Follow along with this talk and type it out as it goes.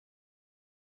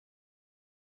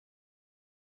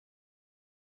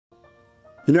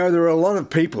You know, there are a lot of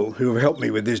people who have helped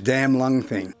me with this damn lung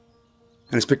thing.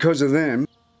 And it's because of them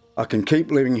I can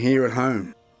keep living here at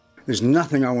home. There's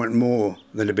nothing I want more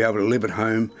than to be able to live at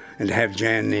home and to have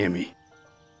Jan near me.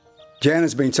 Jan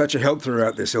has been such a help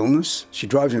throughout this illness. She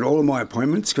drives me to all of my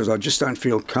appointments because I just don't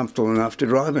feel comfortable enough to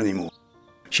drive anymore.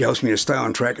 She helps me to stay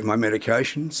on track with my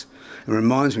medications and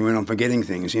reminds me when I'm forgetting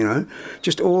things, you know.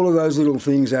 Just all of those little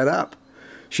things add up.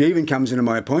 She even comes into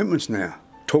my appointments now,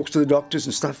 talks to the doctors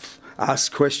and stuff, asks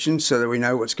questions so that we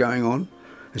know what's going on.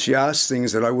 And she asks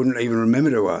things that I wouldn't even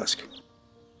remember to ask.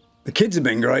 The kids have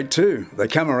been great too. They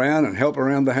come around and help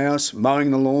around the house,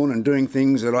 mowing the lawn and doing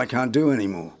things that I can't do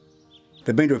anymore.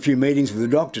 They've been to a few meetings with the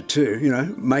doctor too, you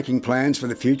know, making plans for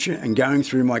the future and going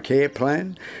through my care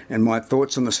plan and my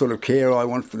thoughts on the sort of care I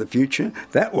want for the future.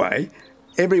 That way,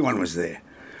 everyone was there.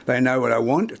 They know what I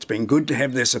want. It's been good to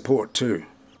have their support too.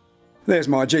 There's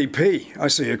my GP. I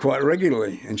see her quite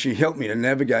regularly and she helped me to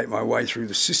navigate my way through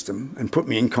the system and put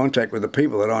me in contact with the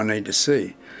people that I need to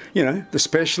see. You know, the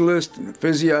specialist and the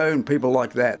physio and people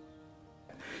like that.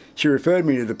 She referred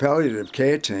me to the palliative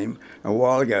care team a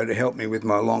while ago to help me with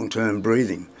my long-term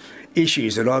breathing,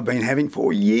 issues that I've been having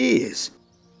for years.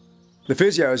 The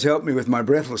physio has helped me with my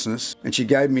breathlessness and she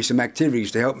gave me some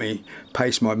activities to help me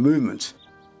pace my movements.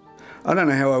 I don't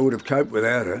know how I would have coped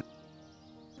without her.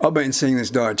 I've been seeing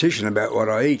this dietitian about what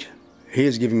I eat. He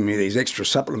is giving me these extra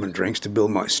supplement drinks to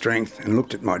build my strength and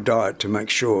looked at my diet to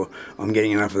make sure I'm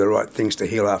getting enough of the right things to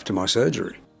heal after my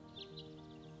surgery.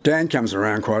 Dan comes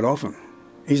around quite often.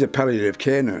 He's a palliative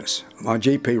care nurse. My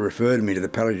GP referred me to the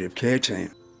palliative care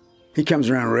team. He comes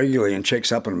around regularly and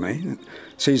checks up on me and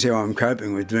sees how I'm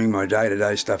coping with doing my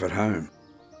day-to-day stuff at home.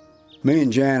 Me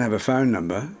and Jan have a phone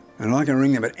number and I can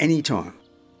ring them at any time.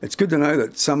 It's good to know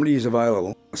that somebody is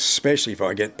available, especially if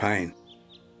I get pain.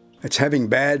 It's having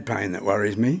bad pain that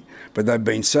worries me, but they've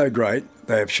been so great.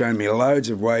 They have shown me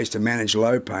loads of ways to manage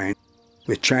low pain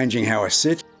with changing how I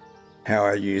sit, how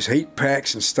I use heat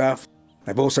packs and stuff.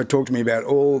 They've also talked to me about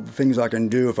all the things I can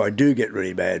do if I do get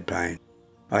really bad pain.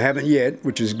 I haven't yet,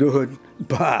 which is good,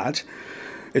 but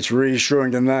it's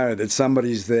reassuring to know that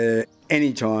somebody's there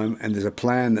anytime and there's a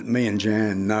plan that me and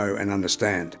Jan know and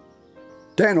understand.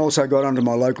 Dan also got onto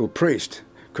my local priest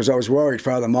because I was worried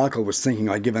Father Michael was thinking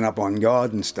I'd given up on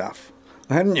God and stuff.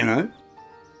 I hadn't, you know.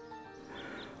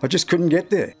 I just couldn't get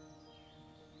there.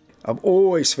 I've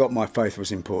always felt my faith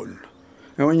was important.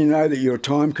 And when you know that your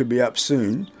time could be up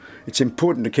soon, it's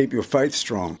important to keep your faith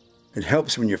strong. It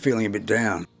helps when you're feeling a bit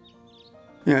down.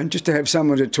 You know, just to have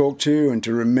someone to talk to and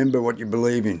to remember what you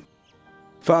believe in.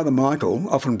 Father Michael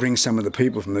often brings some of the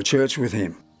people from the church with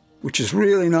him, which is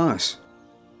really nice.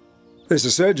 There's the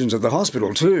surgeons at the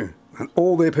hospital too, and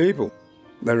all their people.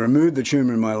 They removed the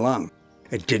tumour in my lung.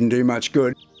 It didn't do much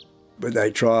good, but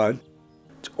they tried.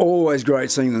 It's always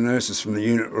great seeing the nurses from the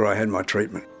unit where I had my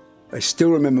treatment. They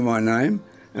still remember my name,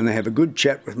 and they have a good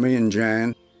chat with me and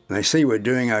Jan, and they see we're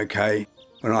doing okay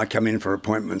when I come in for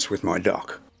appointments with my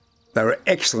doc. They were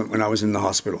excellent when I was in the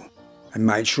hospital. They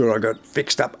made sure I got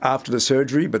fixed up after the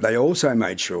surgery, but they also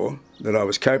made sure that I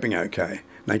was coping okay.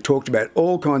 And they talked about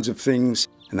all kinds of things,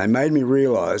 and they made me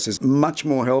realise there's much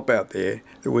more help out there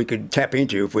that we could tap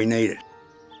into if we need it.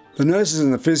 The nurses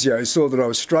and the physio saw that I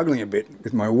was struggling a bit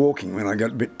with my walking when I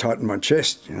got a bit tight in my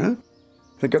chest, you know.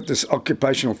 They got this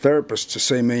occupational therapist to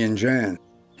see me and Jan.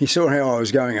 He saw how I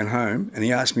was going at home and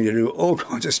he asked me to do all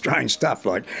kinds of strange stuff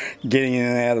like getting in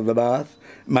and out of the bath,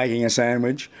 making a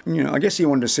sandwich. You know, I guess he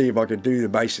wanted to see if I could do the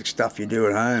basic stuff you do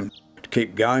at home to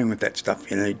keep going with that stuff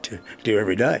you need to do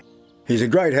every day. He's a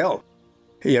great help.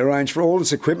 He arranged for all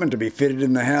this equipment to be fitted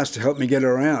in the house to help me get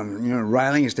around. You know,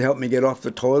 railings to help me get off the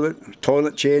toilet, a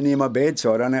toilet chair near my bed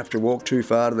so I don't have to walk too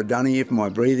far to the dunny if my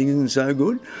breathing isn't so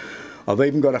good. I've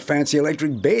even got a fancy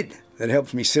electric bed that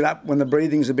helps me sit up when the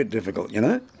breathing's a bit difficult, you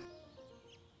know.